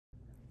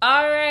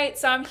All right,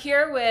 so I'm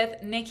here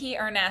with Nikki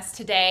Urness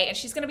today, and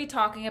she's going to be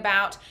talking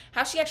about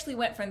how she actually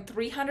went from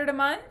 300 a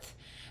month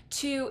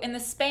to, in the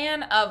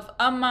span of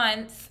a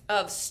month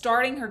of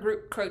starting her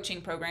group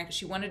coaching program, because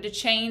she wanted to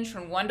change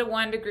from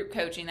one-to-one to group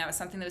coaching. That was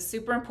something that was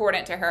super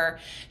important to her.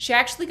 She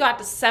actually got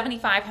to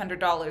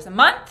 $7,500 a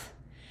month.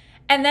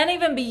 And then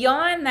even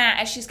beyond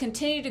that, as she's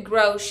continued to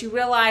grow, she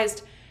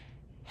realized,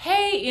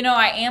 hey,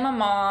 I am a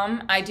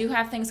mom. I do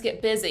have things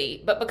get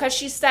busy. But because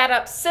she set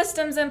up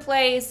systems in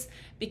place,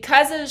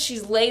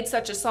 she's laid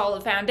such a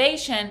solid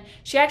foundation,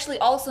 she actually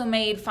also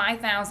made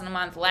 $5,000 a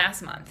month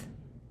last month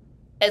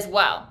as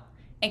well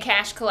in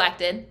cash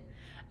collected.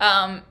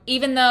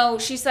 Even though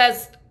she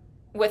says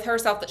with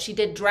herself that she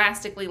did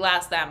drastically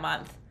less that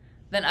month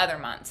than other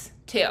months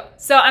too.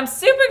 So I'm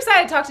super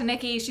excited to talk to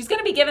Nikki. She's going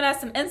to be giving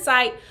us some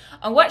insight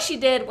on what she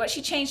did, what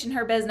she changed in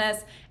her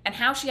business, and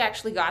how she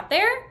actually got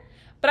there.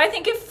 But I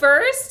think at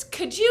first,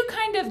 could you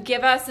kind of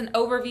give us an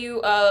overview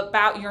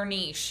about your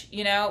niche?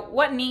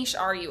 What niche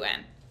are you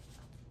in?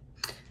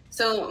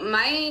 So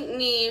my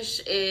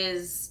niche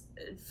is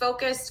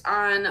focused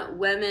on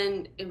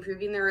women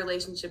improving their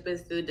relationship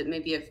with food that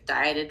maybe have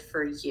dieted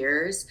for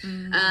years,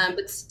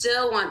 but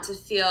still want to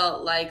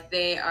feel like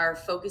they are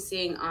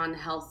focusing on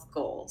health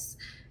goals.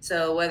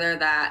 So whether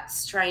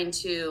that's trying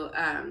to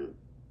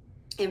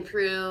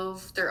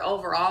improve their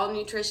overall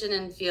nutrition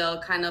and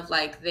feel kind of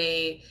like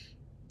they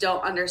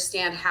don't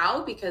understand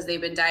how because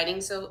they've been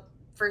dieting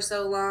for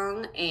so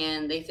long,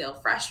 and they feel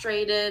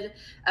frustrated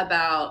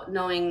about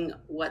knowing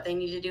what they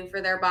need to do for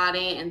their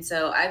body. And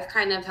so I've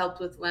kind of helped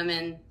with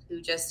women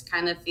who just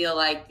kind of feel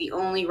like the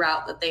only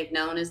route that they've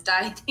known is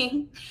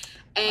dieting.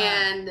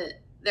 And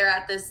they're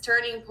at this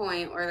turning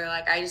point where they're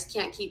like, I just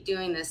can't keep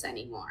doing this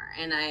anymore.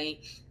 And I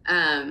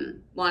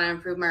want to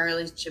improve my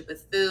relationship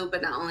with food.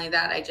 But not only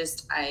that,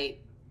 I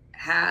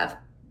have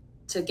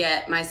to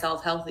get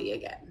myself healthy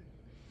again.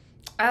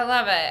 I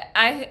love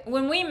it.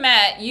 When we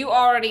met, you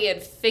already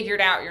had figured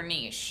out your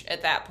niche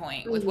at that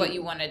point with what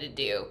you wanted to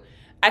do.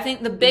 I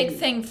think the big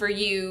thing for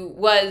you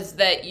was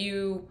that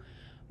you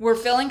were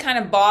feeling kind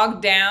of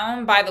bogged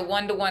down by the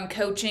one-to-one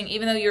coaching,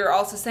 even though you're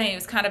also saying it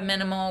was kind of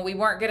minimal. We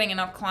weren't getting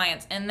enough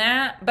clients in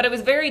that, but it was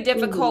very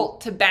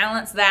difficult to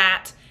balance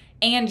that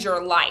and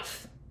your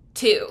life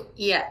too.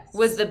 Yes.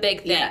 Was the big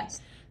thing. Yes.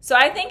 So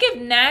I think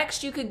if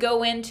next you could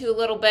go into a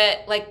little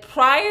bit, like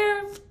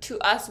prior to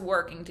us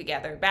working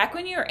together, back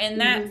when you were in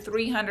that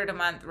 $300 a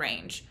month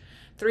range,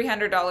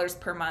 $300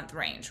 per month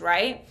range,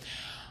 right?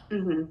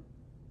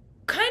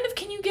 Kind of,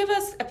 can you give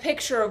us a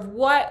picture of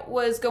what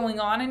was going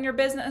on in your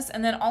business,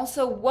 and then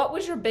also what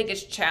was your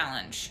biggest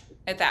challenge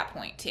at that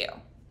point too?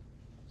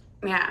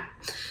 Yeah.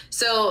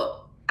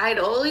 So I'd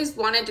always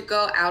wanted to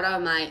go out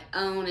on my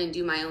own and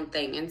do my own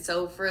thing. And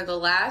so for the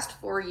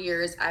last 4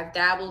 years, I've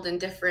dabbled in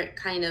different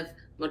kind of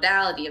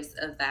modality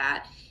of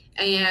that.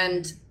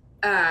 And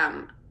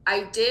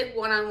I did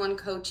one-on-one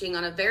coaching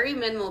on a very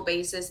minimal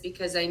basis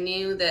because I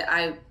knew that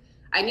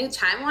I knew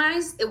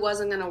time-wise it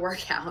wasn't going to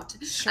work out.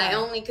 Sure. I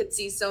only could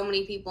see so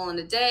many people in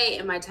a day,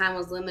 and my time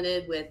was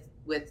limited with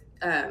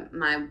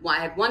I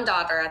had one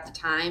daughter at the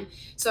time.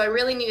 So I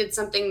really needed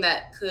something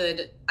that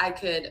I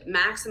could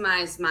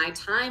maximize my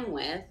time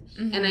with.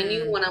 And I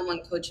knew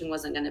one-on-one coaching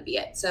wasn't going to be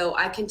it. So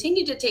I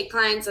continued to take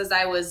clients as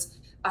I was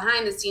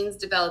behind the scenes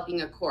developing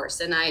a course,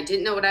 and I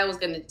didn't know what I was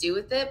going to do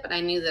with it, but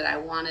I knew that I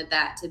wanted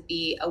that to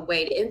be a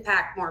way to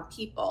impact more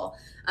people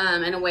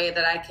in a way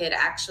that I could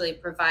actually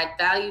provide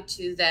value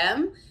to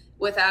them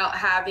without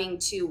having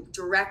to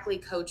directly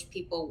coach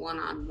people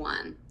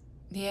one-on-one.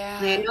 Yeah.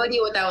 I had no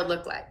idea what that would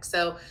look like.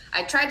 So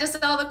I tried to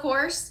sell the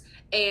course,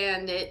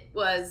 and it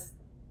was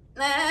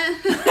so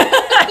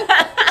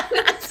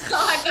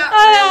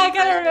I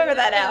gotta remember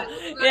that now.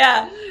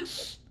 Yeah.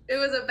 It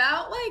was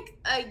about like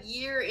a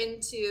year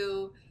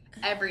into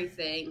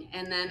everything,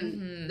 and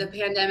then the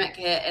pandemic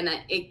hit, and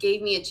it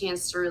gave me a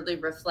chance to really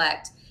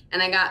reflect.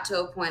 And I got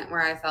to a point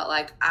where I felt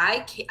like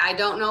I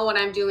don't know what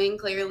I'm doing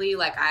clearly.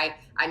 Like I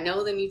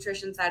know the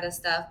nutrition side of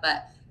stuff,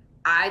 but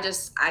I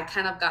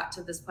kind of got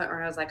to this point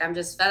where I was like, I'm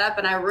just fed up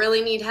and I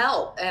really need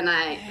help. And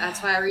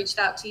that's why I reached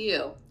out to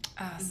you.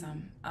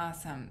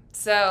 Awesome.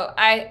 So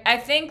I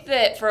think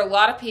that for a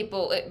lot of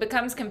people, it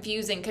becomes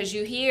confusing because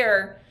you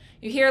hear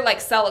like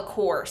sell a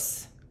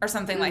course or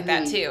something like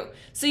that too.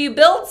 So you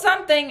build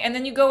something and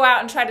then you go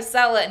out and try to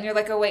sell it, and you're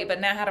like, oh wait, but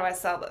now how do I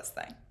sell this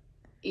thing?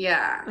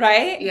 Yeah.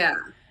 Right? Yeah.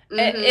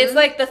 It's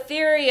like the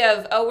theory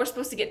of, oh, we're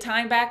supposed to get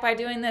time back by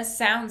doing this.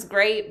 Sounds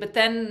great, but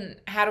then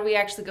how do we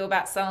actually go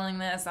about selling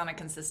this on a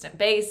consistent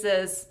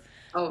basis?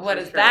 What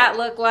does that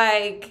look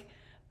like?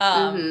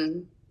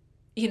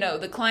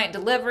 The client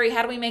delivery,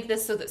 how do we make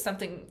this so that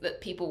something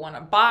that people want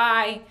to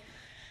buy?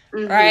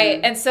 Right.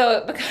 And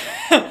so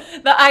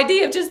the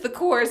idea of just the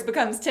course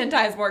becomes 10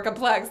 times more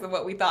complex than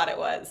what we thought it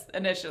was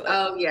initially.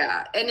 Oh,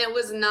 yeah. And it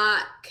was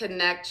not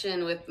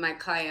connection with my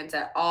clients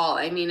at all.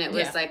 I mean, it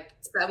was like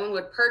someone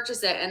would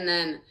purchase it, and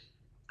then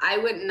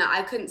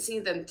I couldn't see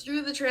them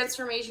through the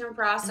transformation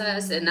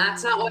process. And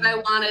that's not what I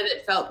wanted.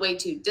 It felt way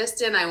too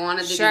distant. I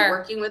wanted to be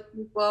working with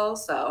people.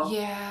 So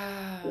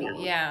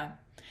yeah.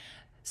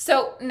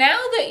 So now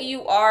that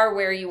you are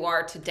where you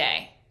are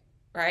today,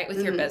 right,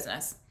 with your Mm-hmm.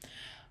 business,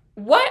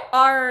 what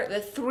are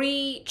the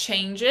 3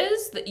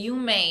 changes that you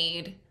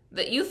made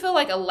that you feel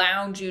like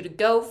allowed you to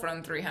go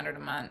from 300 a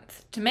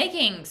month to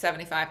making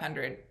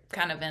 7,500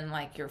 kind of in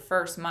like your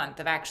first month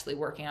of actually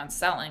working on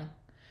selling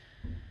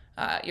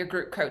your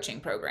group coaching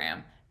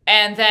program?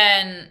 And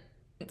then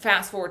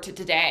fast forward to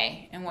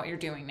today and what you're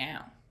doing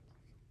now.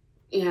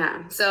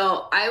 Yeah.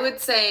 So I would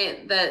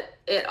say that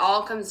it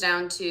all comes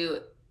down to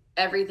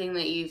everything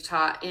that you've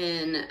taught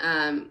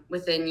in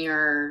within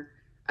your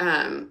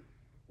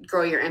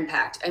grow your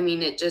impact. I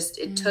mean, it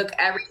took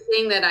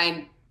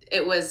everything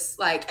it was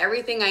like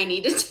everything I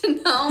needed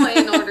to know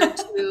in order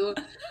to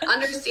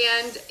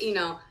understand,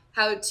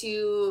 how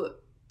to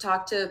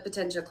talk to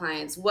potential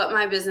clients, what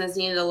my business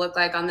needed to look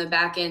like on the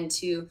back end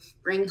to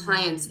bring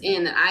clients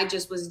in, that I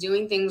just was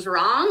doing things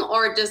wrong,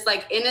 or just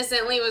like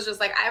innocently was just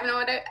like, I have no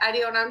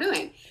idea what I'm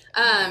doing.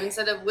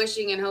 Instead of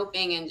wishing and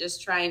hoping and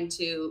just trying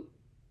to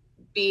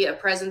be a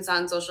presence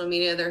on social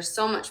media, there's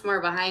so much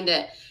more behind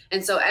it.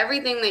 And so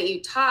everything that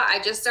you taught,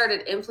 I just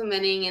started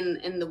implementing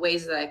in the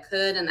ways that I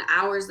could and the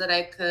hours that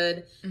I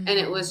could. And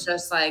it was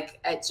just like,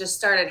 it just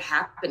started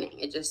happening.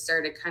 It just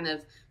started kind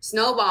of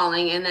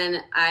snowballing. And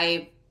then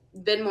I've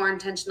been more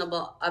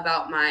intentional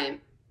about my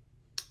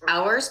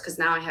hours, because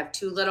now I have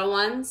 2 little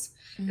ones.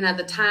 And at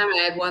the time I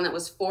had one that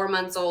was 4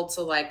 months old.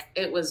 So like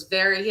it was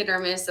very hit or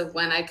miss of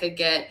when I could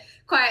get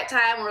quiet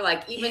time or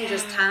like even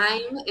just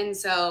time. And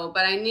so,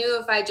 but I knew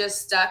if I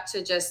just stuck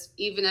to just,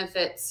 even if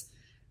it's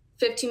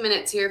 15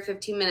 minutes here,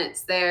 15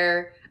 minutes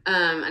there,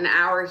 an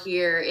hour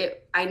here,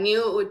 I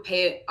knew it would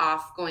pay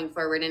off going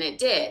forward. And it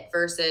did,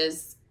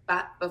 versus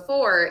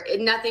before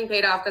nothing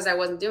paid off because I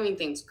wasn't doing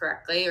things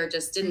correctly or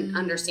just didn't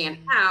understand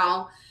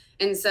how.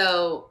 And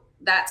so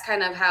that's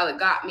kind of how it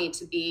got me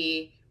to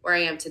be where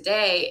I am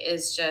today,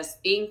 is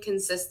just being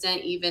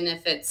consistent, even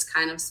if it's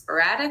kind of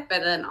sporadic,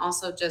 but then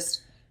also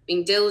just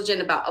being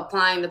diligent about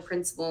applying the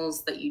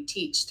principles that you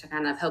teach to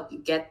kind of help you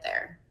get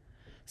there.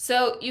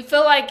 So you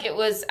feel like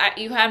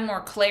you had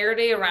more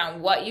clarity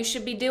around what you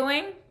should be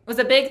doing was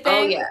a big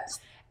thing? Oh, yes.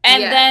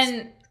 And yes.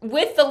 then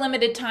with the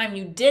limited time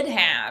you did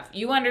have,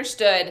 you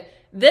understood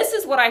this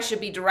is what I should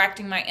be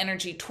directing my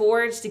energy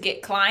towards to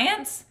get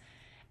clients.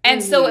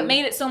 And so it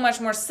made it so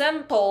much more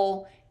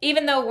simple,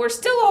 even though we're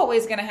still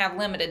always going to have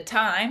limited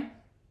time,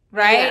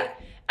 right? Yeah.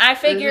 I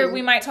figure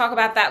we might talk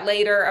about that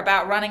later,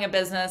 about running a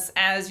business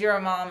as you're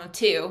a mom of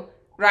 2,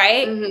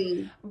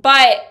 right?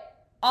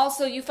 But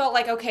also you felt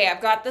like, okay,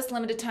 I've got this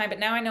limited time, but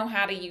now I know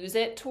how to use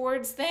it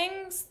towards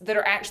things that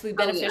are actually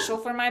beneficial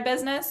for my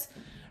business,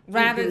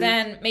 rather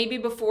than maybe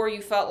before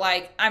you felt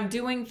like I'm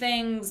doing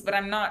things, but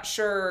I'm not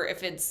sure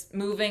if it's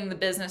moving the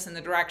business in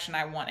the direction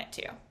I want it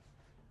to.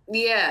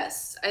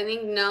 Yes, I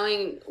think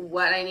knowing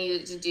what I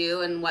needed to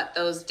do and what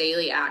those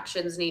daily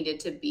actions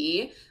needed to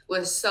be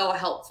was so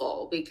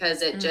helpful,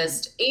 because it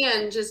just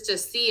to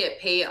see it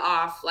pay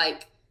off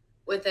like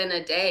within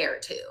a day or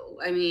 2.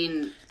 I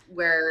mean,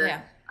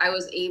 where I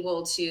was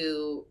able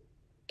to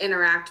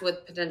interact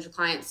with potential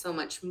clients so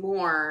much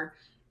more.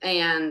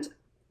 And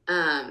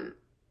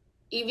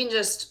even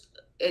just,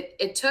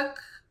 it took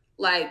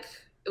like,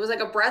 it was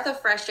like a breath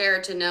of fresh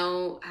air to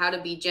know how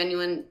to be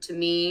genuine to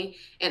me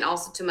and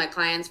also to my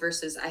clients,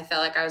 versus I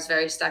felt like I was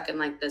very stuck in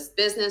like this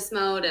business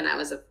mode. And I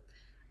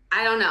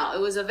don't know, it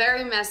was a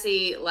very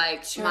messy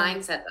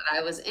mindset that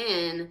I was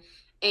in.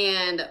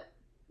 And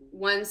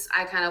once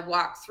I kind of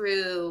walked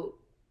through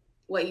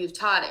what you've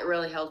taught, it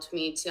really helped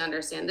me to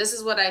understand this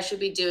is what I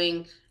should be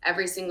doing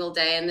every single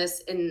day, and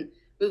this in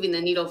moving the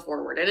needle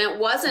forward. And it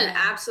wasn't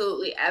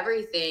absolutely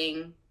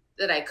everything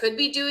that I could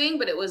be doing,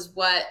 but it was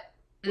what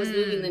was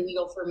moving the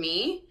needle for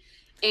me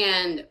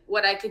and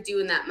what I could do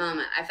in that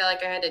moment. I felt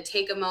like I had to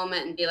take a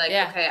moment and be like,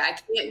 okay, I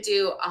can't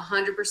do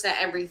 100%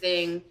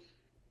 everything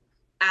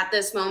at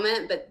this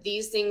moment, but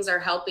these things are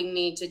helping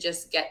me to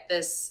just get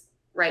this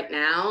right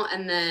now.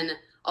 And then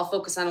I'll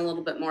focus on a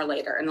little bit more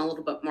later and a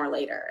little bit more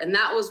later. And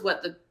that was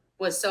what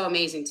was so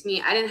amazing to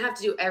me. I didn't have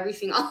to do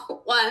everything all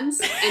at once.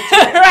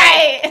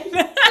 Right.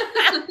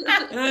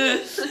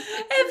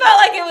 It felt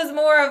like it was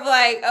more of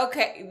like,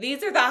 okay,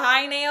 these are the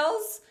high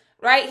nails,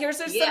 right? Here's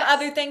some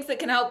other things that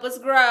can help us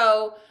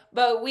grow,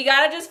 but we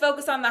got to just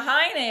focus on the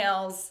high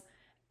nails.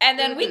 And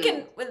then we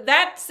can,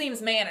 that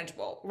seems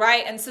manageable,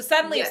 right? And so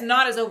suddenly it's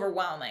not as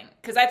overwhelming.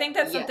 Because I think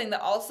that's something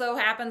that also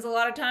happens a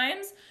lot of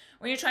times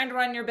when you're trying to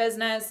run your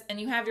business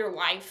and you have your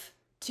life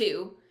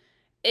too,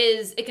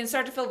 is it can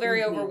start to feel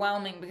very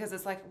overwhelming, because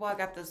it's like, well, I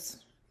got this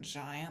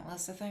giant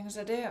list of things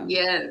to do.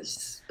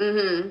 Yes.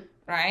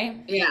 Right?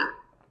 Yeah.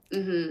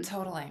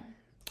 Totally.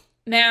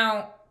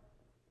 Now,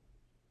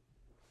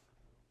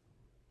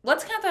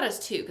 let's count that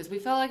as 2, because we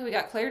felt like we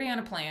got clarity on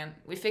a plan.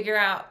 We figure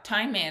out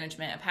time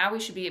management of how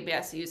we should be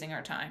best using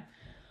our time.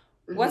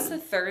 What's the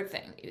third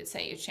thing you would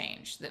say you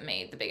changed that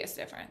made the biggest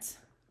difference?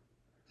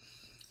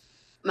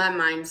 My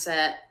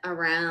mindset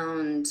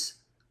around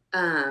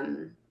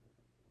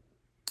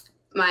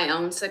my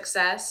own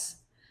success,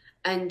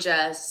 and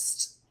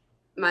just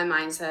my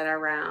mindset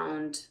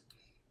around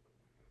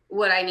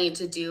what I need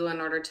to do in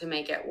order to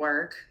make it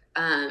work.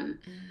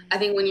 I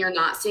think when you're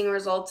not seeing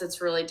results,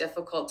 it's really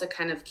difficult to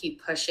kind of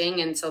keep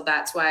pushing. And so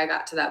that's why I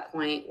got to that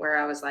point where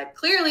I was like,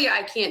 clearly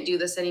I can't do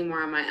this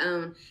anymore on my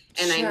own.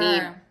 And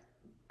Sure.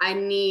 I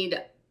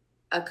need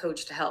a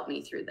coach to help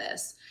me through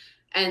this.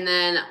 And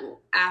then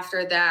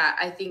after that,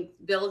 I think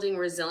building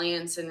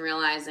resilience and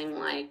realizing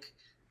like,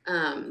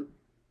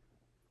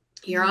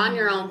 you're on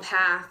your own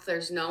path.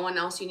 There's no one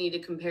else you need to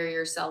compare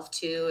yourself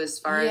to as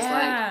far as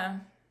like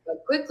how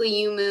quickly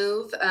you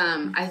move.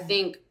 I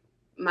think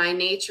my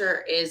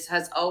nature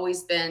has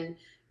always been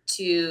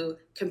to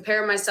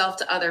compare myself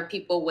to other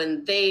people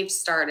when they've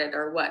started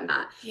or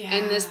whatnot.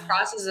 And this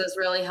process has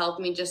really helped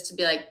me just to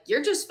be like,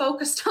 you're just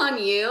focused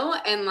on you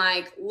and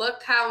like,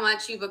 look how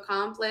much you've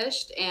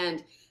accomplished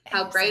and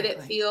how great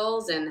it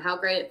feels and how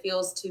great it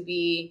feels to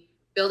be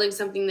building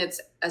something that's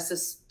a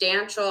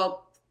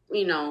substantial,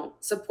 you know,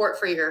 support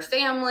for your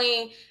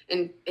family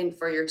and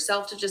for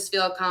yourself to just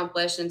feel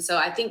accomplished. And so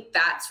I think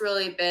that's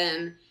really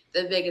been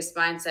the biggest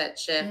mindset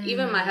shift.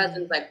 Even my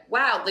husband's like,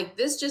 wow, like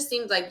this just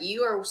seems like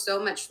you are so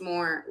much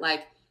more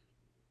like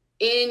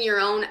in your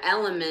own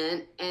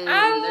element. And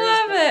I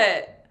love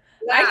it.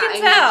 I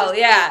can tell.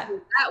 Yeah.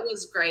 That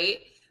was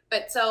great.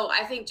 But so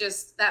I think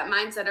just that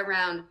mindset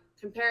around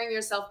comparing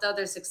yourself to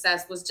other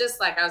success was just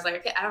like, I was like,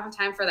 okay, I don't have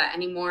time for that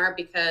anymore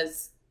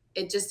because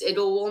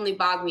it'll only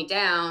bog me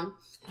down.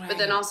 Right. But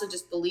then also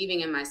just believing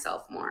in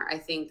myself more. I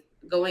think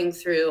going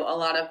through a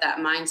lot of that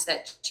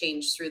mindset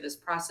change through this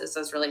process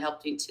has really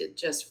helped me to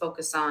just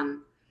focus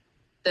on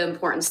the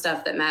important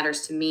stuff that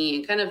matters to me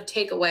and kind of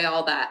take away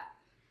all that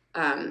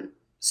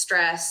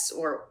stress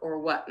or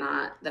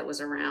whatnot that was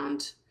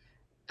around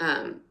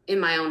in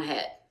my own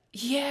head.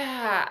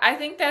 Yeah, I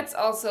think that's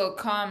also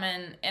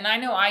common. And I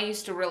know I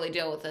used to really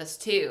deal with this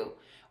too,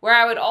 where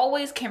I would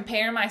always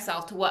compare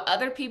myself to what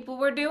other people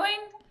were doing.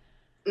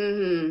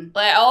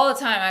 Like all the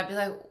time, I'd be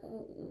like,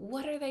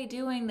 what are they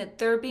doing that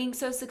they're being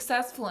so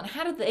successful and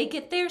how did they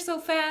get there so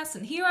fast?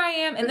 And here I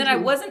am. And then I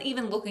wasn't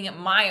even looking at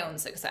my own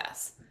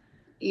success.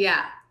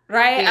 Yeah.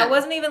 Right? Yeah. I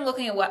wasn't even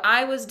looking at what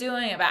I was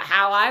doing, about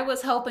how I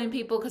was helping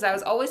people because I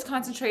was always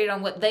concentrated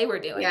on what they were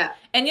doing. Yeah.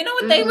 And you know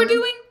what they were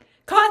doing?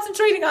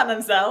 Concentrating on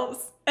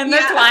themselves and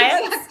their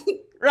clients.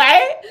 Exactly.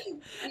 Right?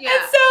 Yeah.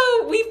 And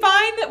so we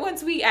find that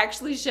once we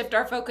actually shift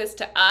our focus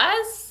to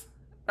us,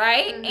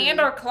 right,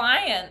 and our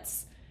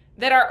clients,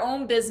 that our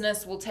own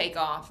business will take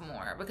off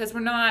more because we're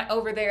not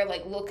over there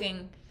like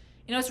looking,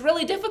 you know, it's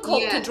really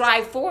difficult to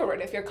drive forward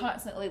if you're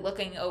constantly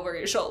looking over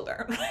your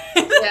shoulder.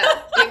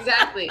 Yeah,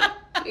 exactly.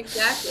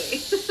 Exactly.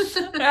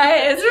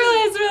 Right?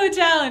 It's really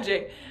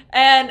challenging.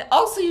 And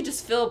also you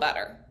just feel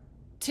better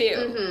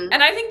too.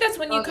 And I think that's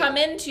when you come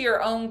into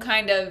your own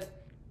kind of,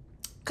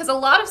 because a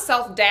lot of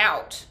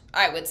self-doubt,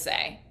 I would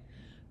say,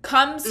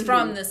 comes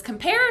from this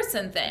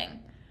comparison thing.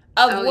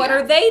 Of what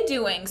are they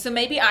doing? So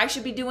maybe I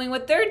should be doing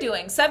what they're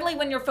doing. Suddenly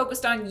when you're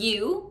focused on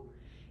you,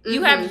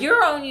 you have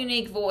your own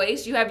unique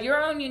voice, you have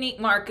your own unique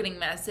marketing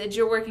message,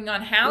 you're working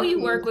on how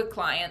you work with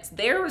clients,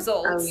 their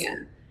results.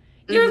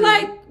 You're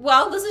like,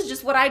 well, this is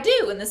just what I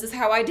do and this is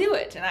how I do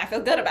it and I feel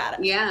good about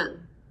it. Yeah.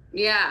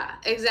 Yeah,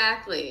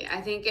 exactly.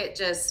 I think it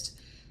just,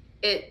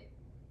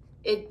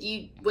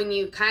 when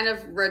you kind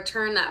of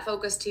return that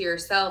focus to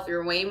yourself,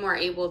 you're way more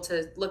able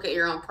to look at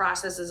your own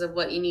processes of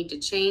what you need to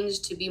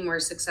change to be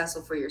more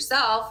successful for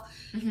yourself.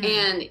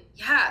 And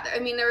yeah, I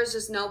mean, there was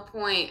just no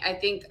point. I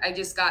think I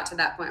just got to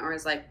that point where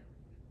it's like,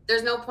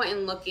 there's no point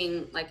in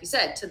looking, like you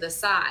said, to the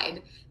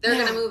side. They're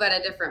going to move at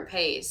a different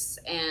pace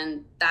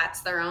and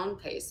that's their own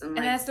pace. And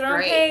that's their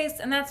own pace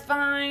and that's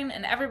fine.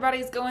 And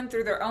everybody's going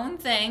through their own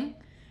thing,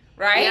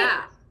 right?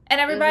 Yeah. And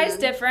everybody's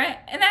different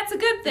and that's a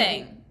good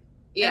thing.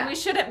 Yeah. And we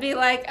shouldn't be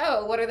like,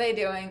 oh, what are they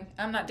doing?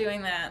 I'm not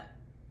doing that.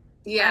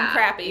 Yeah. I'm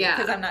crappy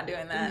because I'm not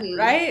doing that.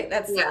 Right?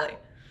 That's silly.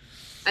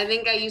 I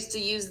think I used to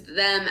use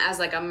them as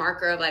like a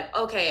marker of like,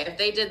 okay, if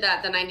they did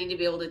that, then I need to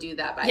be able to do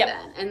that by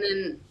then. And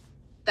then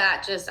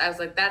that just, I was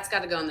like, that's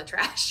got to go in the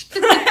trash.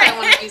 I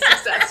want to be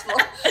successful.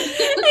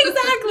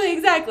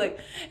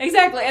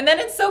 Exactly. And then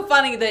it's so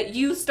funny that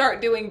you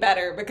start doing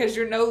better because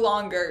you're no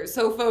longer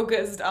so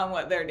focused on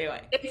what they're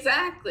doing.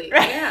 Exactly.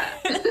 Right? Yeah.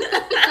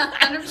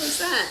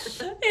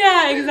 100%.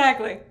 Yeah,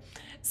 exactly.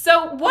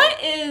 So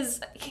what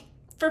is,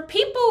 for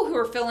people who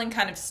are feeling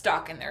kind of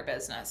stuck in their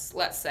business,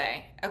 let's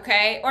say,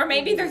 okay, or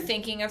maybe they're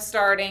thinking of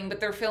starting, but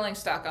they're feeling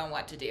stuck on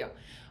what to do,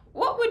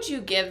 what would you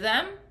give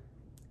them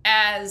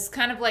as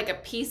kind of like a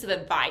piece of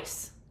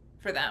advice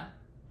for them?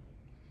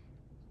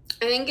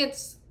 I think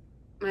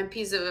my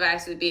piece of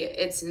advice would be,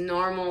 it's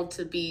normal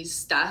to be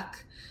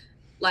stuck.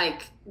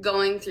 Like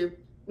going through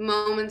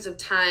moments of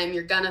time,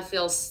 you're going to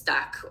feel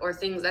stuck or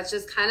things. That's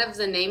just kind of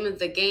the name of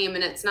the game.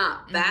 And it's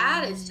not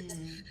bad. It's just,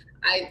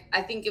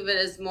 I think of it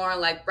as more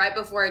like right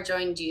before I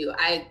joined you,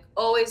 I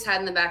always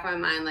had in the back of my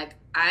mind, like,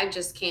 I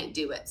just can't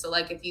do it. So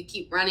like if you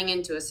keep running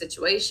into a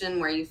situation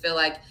where you feel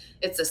like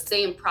it's the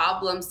same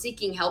problem,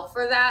 seeking help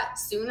for that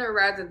sooner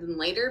rather than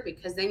later,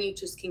 because then you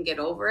just can get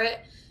over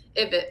it.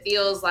 If it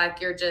feels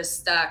like you're just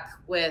stuck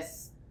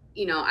with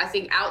you know, I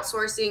think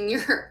outsourcing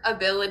your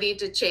ability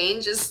to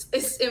change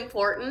is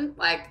important.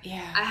 Like,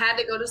 Yeah. I had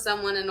to go to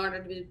someone in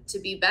order to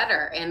be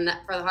better. And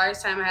for the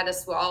hardest time, I had to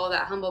swallow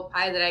that humble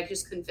pie that I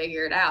just couldn't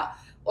figure it out.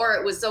 Or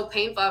it was so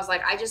painful. I was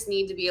like, I just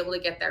need to be able to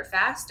get there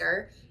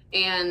faster.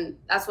 And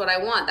that's what I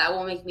want. That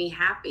will make me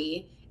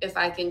happy if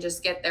I can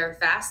just get there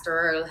faster,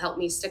 or it'll help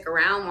me stick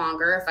around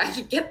longer if I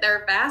could get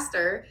there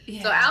faster.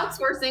 Yeah. So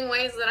outsourcing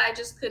ways that I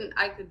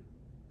could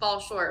fall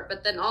short.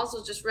 But then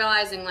also just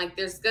realizing, like,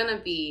 there's going to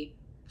be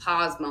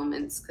pause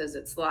moments because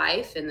it's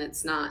life, and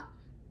it's not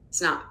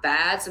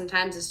bad.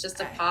 Sometimes it's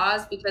just a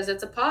pause because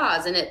it's a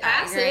pause, and it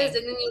passes,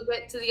 and then you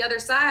get to the other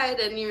side,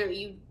 and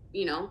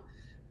you know,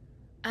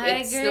 I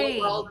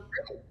agree.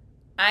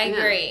 I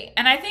agree.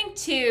 And I think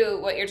too,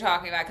 what you're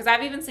talking about, because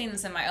I've even seen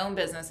this in my own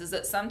business, is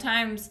that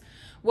sometimes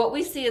what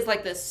we see is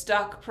like this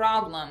stuck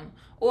problem.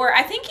 Or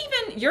I think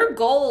even your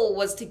goal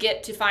was to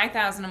get to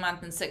 5,000 a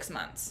month in 6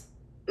 months,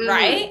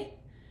 right?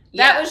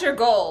 Yeah. That was your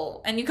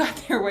goal, and you got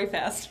there way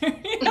faster.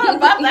 You got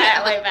above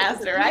that way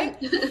faster, right?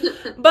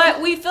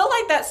 But we feel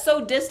like that's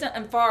so distant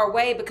and far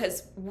away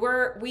because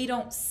we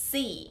don't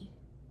see,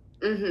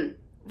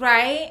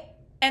 right?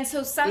 And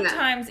so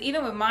sometimes,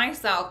 even with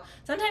myself,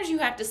 sometimes you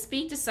have to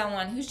speak to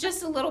someone who's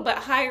just a little bit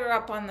higher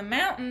up on the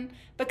mountain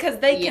because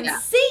they can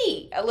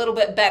see a little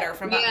bit better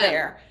from up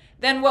there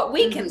than what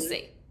we can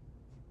see.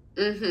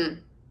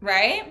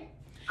 Right?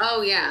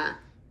 Oh, yeah.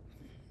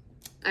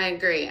 I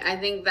agree. I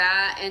think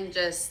that, and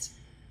just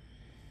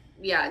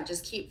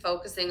keep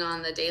focusing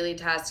on the daily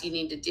tasks you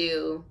need to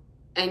do,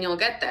 and you'll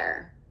get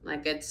there.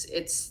 Like,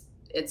 it's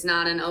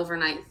not an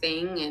overnight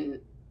thing, and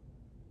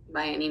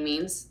by any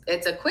means,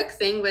 it's a quick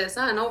thing, but it's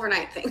not an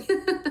overnight thing.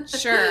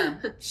 Sure.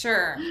 It's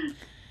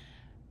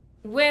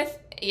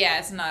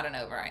not an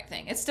overnight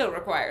thing. It still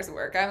requires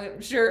work.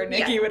 I'm sure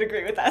Nikki would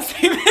agree with that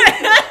statement. You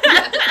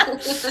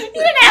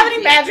didn't have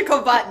any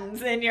magical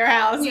buttons in your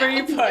house where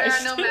you push. There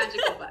are no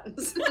magical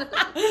buttons. But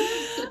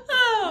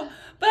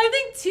I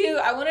think too,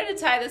 I wanted to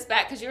tie this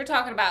back because you were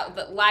talking about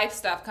that life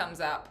stuff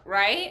comes up,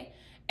 right?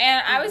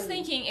 And I was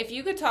thinking if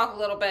you could talk a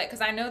little bit,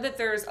 because I know that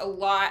there's a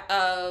lot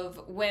of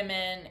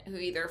women who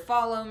either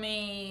follow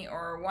me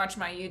or watch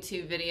my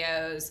YouTube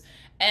videos,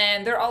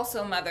 and they're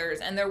also mothers,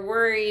 and they're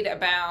worried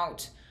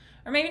about,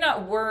 or maybe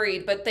not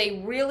worried, but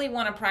they really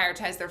want to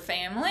prioritize their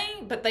family,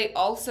 but they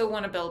also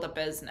want to build a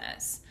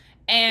business.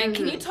 And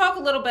can you talk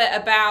a little bit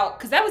about,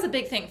 because that was a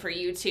big thing for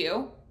you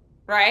too,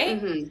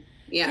 right?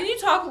 Yeah. Can you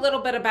talk a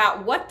little bit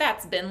about what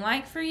that's been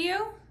like for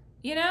you,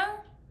 you know?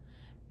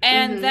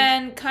 And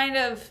then kind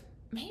of,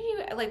 maybe,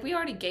 like, we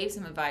already gave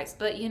some advice,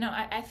 but, you know,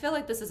 I feel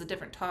like this is a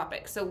different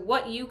topic. So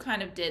what you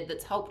kind of did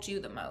that's helped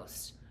you the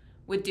most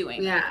with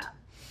doing that.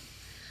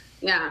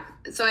 Yeah.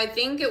 So I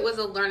think it was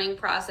a learning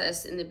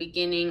process in the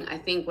beginning. I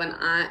think when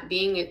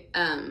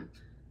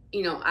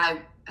you know, I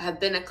have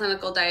been a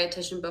clinical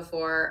dietitian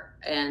before,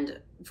 and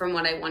from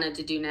what I wanted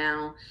to do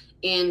now,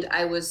 and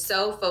I was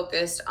so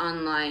focused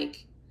on,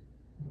 like,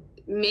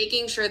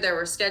 making sure there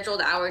were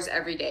scheduled hours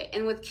every day.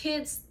 And with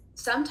kids,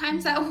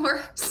 sometimes that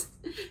works.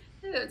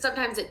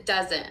 Sometimes it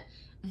doesn't.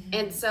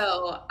 And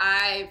so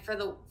I, for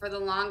the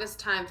longest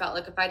time, felt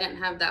like if I didn't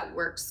have that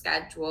work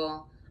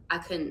schedule, I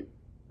couldn't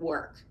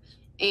work.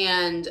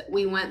 And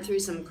we went through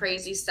some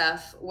crazy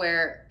stuff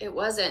where it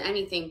wasn't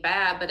anything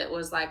bad, but it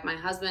was like my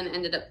husband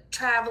ended up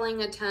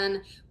traveling a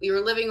ton. We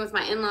were living with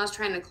my in-laws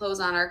trying to close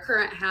on our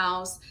current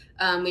house.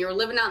 We were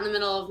living out in the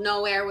middle of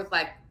nowhere with,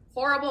 like,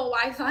 horrible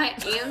Wi-Fi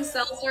and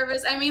cell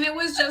service. I mean, it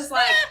was just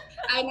like,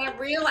 I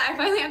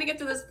finally had to get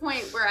to this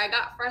point where I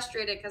got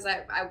frustrated because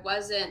I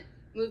wasn't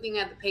moving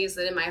at the pace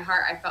that in my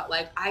heart I felt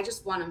like I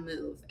just want to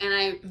move. And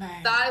I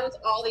thought it was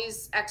all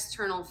these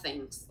external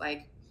things,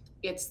 like,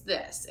 it's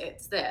this.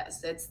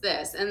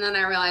 And then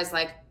I realized,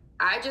 like,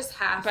 I just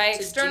have by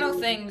external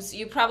things,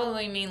 you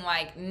probably mean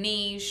like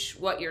niche,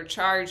 what you're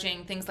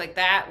charging, things like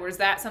that. Was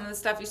that some of the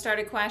stuff you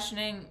started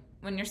questioning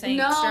when you're saying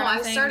external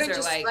things? No, I started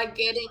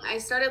I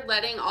started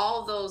letting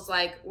all of those,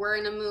 like, we're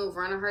in a move,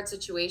 we're in a hard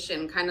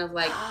situation, kind of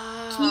like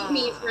keep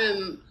me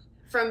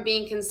from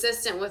being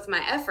consistent with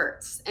my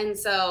efforts. And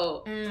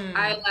so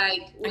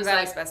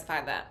I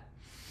specified that.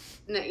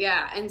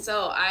 Yeah. And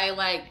so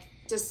I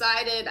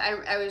decided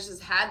I was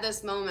just had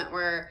this moment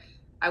where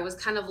I was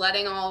kind of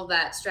letting all of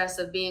that stress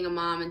of being a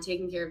mom and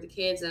taking care of the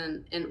kids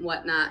and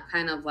whatnot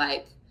kind of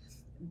like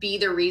be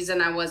the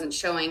reason I wasn't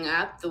showing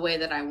up the way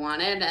that I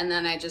wanted. And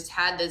then I just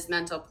had this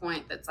mental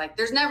point that's like,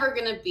 there's never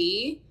going to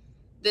be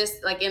this,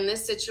 like, in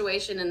this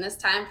situation, in this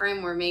time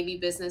frame where maybe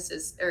business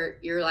is, or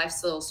your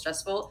life's a little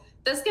stressful,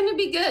 that's going to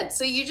be good.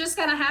 So you just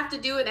kind of have to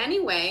do it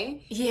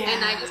anyway. Yeah.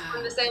 And I just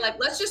wanted to say, like,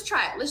 let's just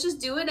try it. Let's just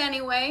do it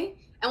anyway.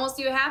 And we'll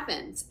see what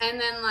happens. And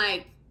then,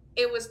 like,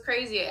 it was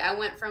crazy. I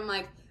went from,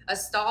 like, a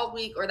stalled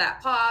week or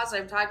that pause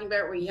I'm talking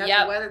about where you have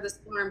to weather the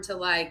storm to,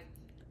 like,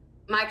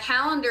 my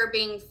calendar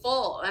being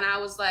full. And I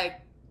was like,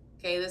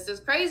 okay, this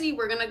is crazy.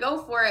 We're going to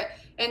go for it.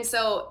 And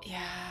so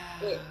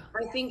I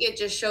think it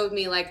just showed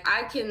me, like,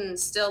 I can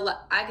still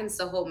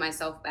hold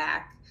myself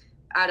back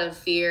out of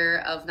fear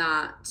of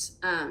not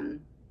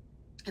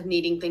of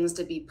needing things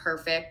to be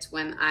perfect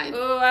when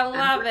Oh, I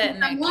love it,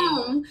 I'm Nikki.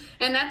 home,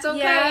 and that's okay.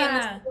 Yeah. And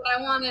that's what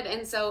I wanted.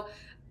 And so,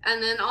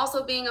 and then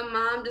also being a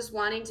mom, just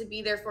wanting to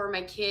be there for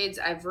my kids.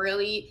 I've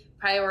really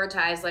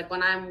prioritized, like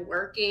when I'm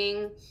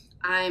working,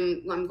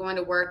 I'm going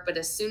to work, but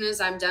as soon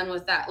as I'm done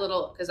with that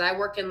little, because I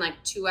work in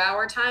like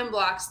 2-hour time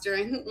blocks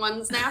during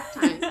one nap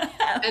time,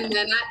 and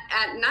then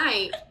at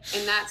night,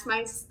 and that's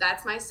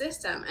my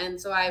system. And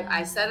so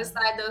I set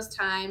aside those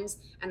times,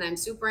 and I'm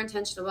super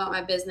intentional about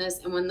my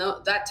business. And when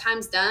that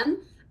time's done,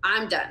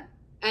 I'm done,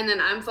 and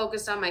then I'm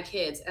focused on my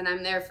kids, and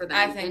I'm there for them.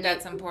 I think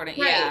that's important.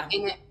 Right. Yeah,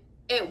 and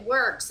it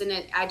works,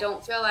 and I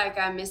don't feel like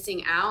I'm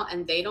missing out,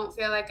 and they don't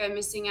feel like I'm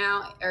missing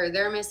out, or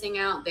they're missing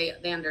out.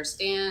 They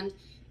understand.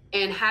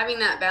 And having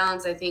that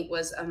balance, I think,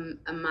 was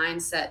a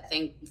mindset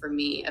thing for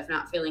me, of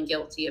not feeling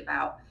guilty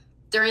about,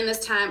 during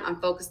this time, I'm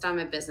focused on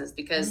my business,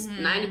 because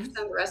 90% of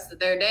the rest of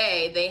their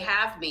day, they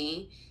have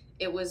me.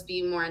 It was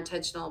being more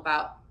intentional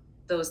about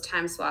those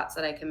time slots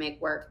that I can make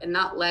work, and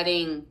not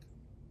letting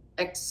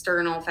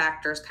external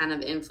factors kind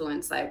of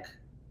influence like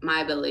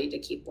my ability to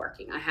keep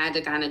working. I had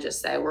to kind of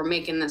just say, we're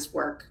making this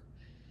work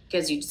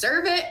because you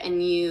deserve it,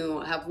 and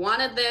you have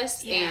wanted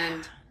this. Yeah.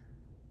 And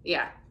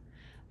yeah.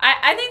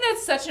 I think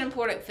that's such an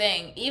important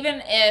thing.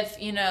 Even if,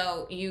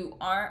 you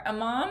aren't a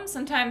mom,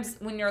 sometimes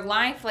when your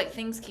life, like,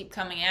 things keep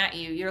coming at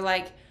you, you're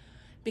like,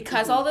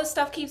 because all this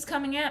stuff keeps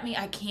coming at me,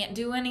 I can't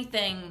do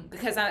anything,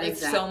 because it's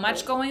so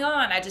much going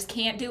on. I just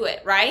can't do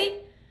it,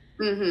 right?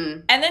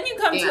 And then you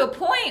come to a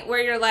point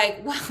where you're like,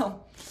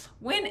 well,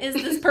 when is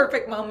this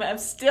perfect moment of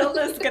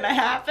stillness going to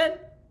happen?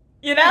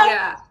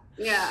 Yeah.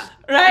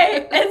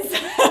 Right? And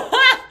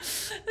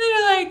so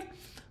you're like,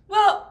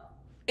 well,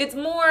 it's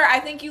more, I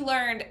think you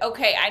learned,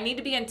 okay, I need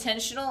to be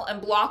intentional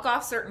and block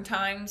off certain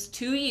times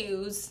to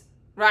use,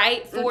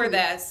 right, for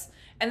this.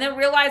 And then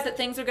realize that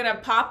things are going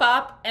to pop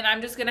up, and I'm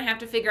just going to have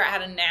to figure out how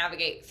to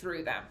navigate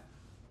through them.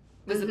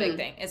 Was a big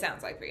thing, it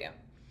sounds like, for you.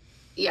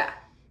 Yeah.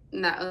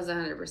 That was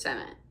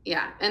 100% it.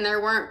 Yeah. And there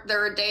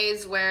were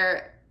days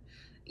where,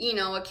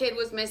 a kid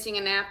was missing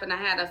a nap, and I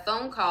had a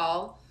phone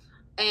call,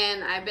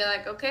 and I'd be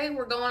like, okay,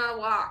 we're going on a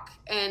walk.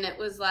 And it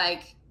was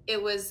like,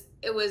 it was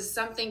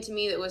something to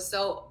me that was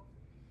so,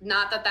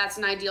 not that that's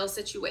an ideal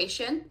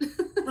situation.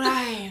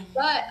 Right.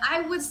 But I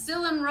was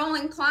still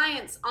enrolling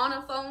clients on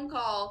a phone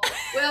call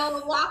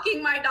while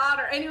walking my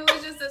daughter. And it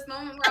was just this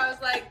moment where I was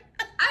like,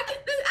 I can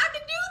do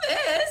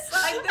this.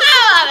 Like,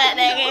 I love it,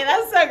 Nikki.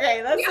 That's so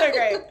great. That's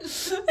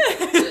so great.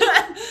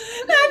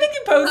 I think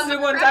you posted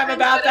one time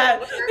about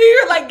that.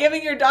 You're like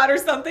giving your daughter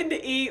something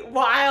to eat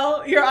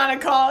while you're on a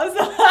call.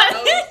 So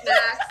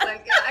snacks,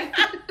 like, I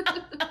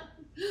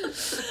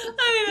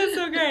think that's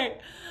so great.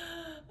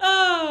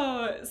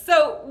 Oh,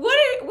 so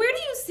where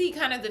do you see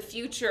kind of the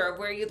future of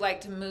where you'd like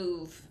to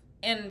move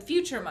in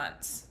future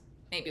months,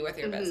 maybe with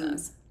your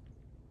business?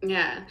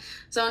 Yeah.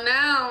 So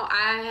now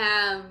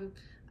I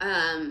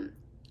have,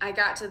 I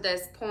got to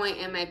this point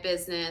in my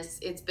business.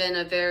 It's been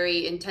a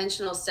very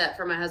intentional step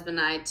for my husband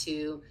and I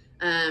to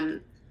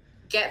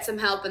get some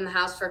help in the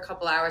house for a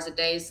couple hours a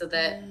day so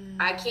that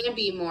I can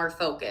be more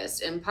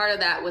focused. And part of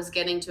that was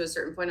getting to a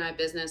certain point in my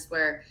business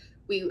where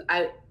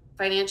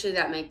financially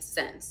that makes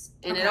sense.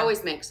 And it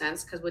always makes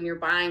sense, because when you're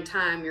buying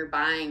time, you're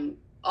buying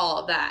all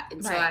of that.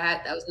 And so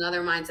that was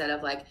another mindset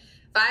of like,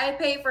 if I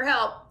pay for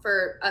help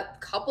for a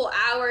couple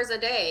hours a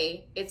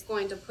day, it's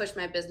going to push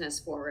my business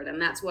forward. And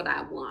that's what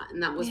I want.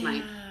 And that was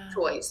my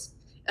choice.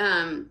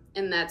 And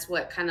that's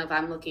what kind of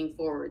I'm looking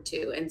forward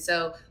to. And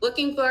so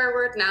looking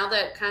forward, now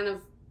that kind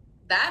of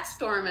that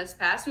storm has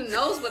passed, who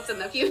knows what's in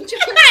the future.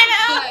 I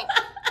know.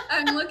 But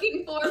I'm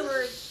looking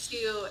forward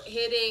to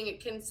hitting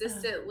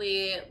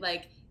consistently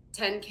like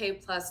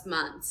 10K plus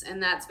months.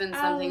 And that's been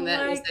something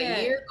that was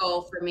a year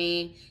goal for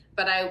me.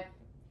 But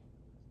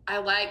I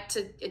like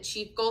to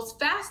achieve goals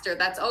faster.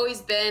 That's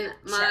always been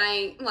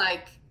my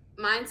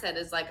mindset,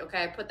 is like,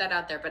 okay, I put that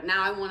out there, but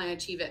now I want to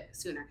achieve it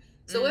sooner.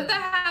 So if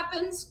that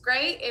happens,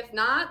 great. If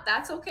not,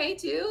 that's okay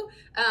too.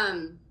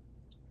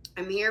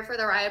 I'm here for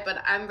the ride,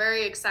 but I'm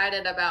very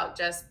excited about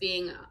just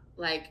being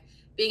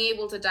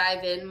able to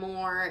dive in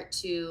more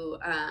to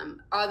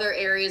other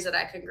areas that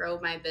I can grow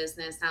my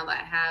business now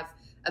that I have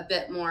a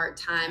bit more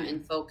time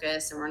and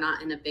focus, and we're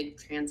not in a big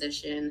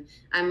transition.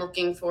 I'm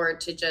looking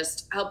forward to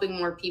just helping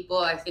more people.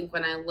 I think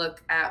when I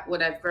look at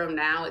what I've grown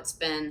now, it's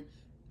been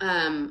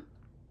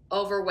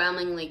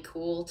overwhelmingly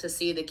cool to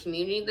see the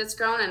community that's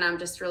grown, and I'm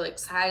just really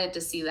excited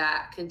to see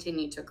that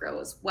continue to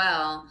grow as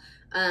well.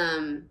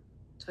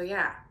 So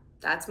yeah,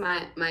 that's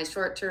my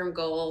short-term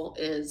goal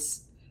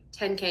is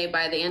 10K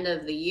by the end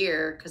of the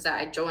year, because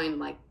I joined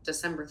like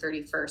December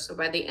 31st. So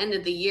by the end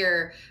of the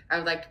year, I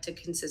would like to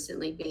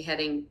consistently be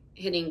hitting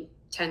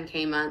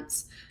 10K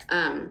months,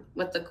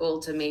 with the goal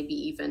to maybe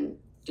even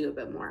do a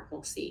bit more.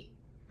 We'll see.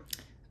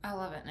 I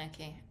love it,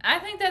 Nikki. I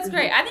think that's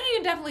great. I think you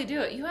can definitely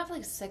do it. You have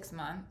like 6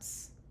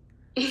 months.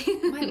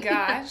 Oh my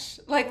gosh.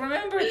 Like,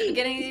 remember at the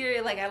beginning of the year,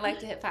 you're like, I'd like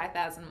to hit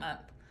 5,000 a month.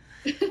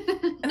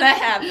 And that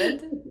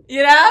happened.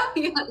 You know?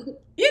 Yeah.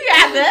 You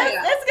got this.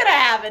 It's going to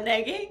happen,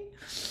 Nikki.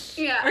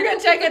 Yeah. We're gonna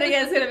check it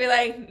again. It's gonna be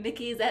like,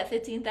 Nikki's at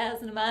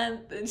 15,000 a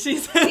month, and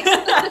she's,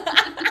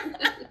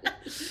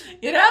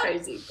 you know,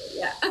 crazy.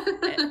 Yeah.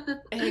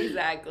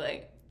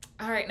 Exactly.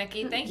 All right,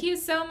 Nikki. Thank you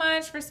so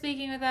much for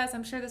speaking with us.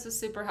 I'm sure this was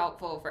super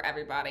helpful for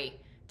everybody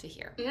to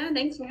hear. Yeah.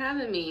 Thanks for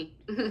having me.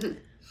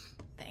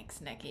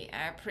 Thanks, Nikki.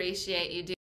 I appreciate you doing.